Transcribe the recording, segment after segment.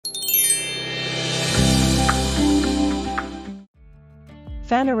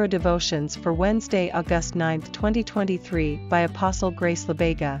Phaneroo Devotions for Wednesday, August 9, 2023 by Apostle Grace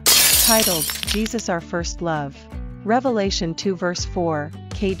Lubega. Titled, Jesus Our First Love. Revelation 2 verse 4,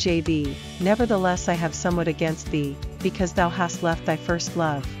 KJV, Nevertheless I have somewhat against thee, because thou hast left thy first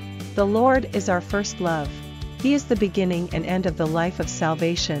love. The Lord is our first love. He is the beginning and end of the life of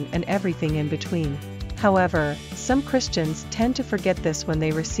salvation and everything in between. However, some Christians tend to forget this when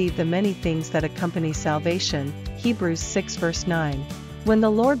they receive the many things that accompany salvation, Hebrews 6 verse 9. When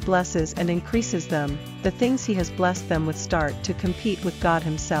the Lord blesses and increases them, the things He has blessed them with start to compete with God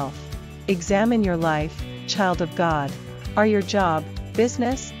Himself. Examine your life, child of God. Are your job,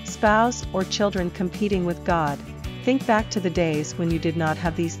 business, spouse, or children competing with God? Think back to the days when you did not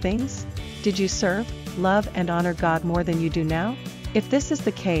have these things. Did you serve, love, and honor God more than you do now? If this is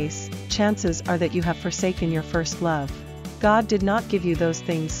the case, chances are that you have forsaken your first love. God did not give you those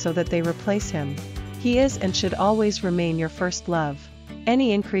things so that they replace Him. He is and should always remain your first love.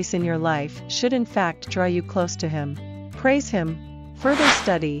 Any increase in your life should in fact draw you close to Him. Praise Him. Further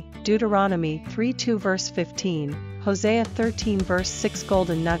study, Deuteronomy 3:2 verse 15, Hosea 13 verse 6.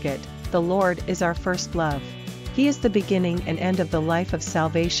 Golden nugget, the Lord is our first love. He is the beginning and end of the life of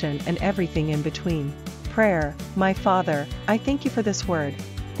salvation and everything in between. Prayer. My Father, I thank you for this word.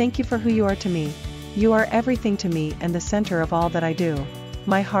 Thank you for who you are to me. You are everything to me and the center of all that I do.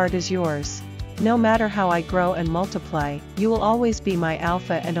 My heart is yours. No matter how I grow and multiply, you will always be my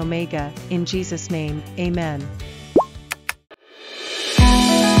Alpha and Omega. In Jesus' name, Amen.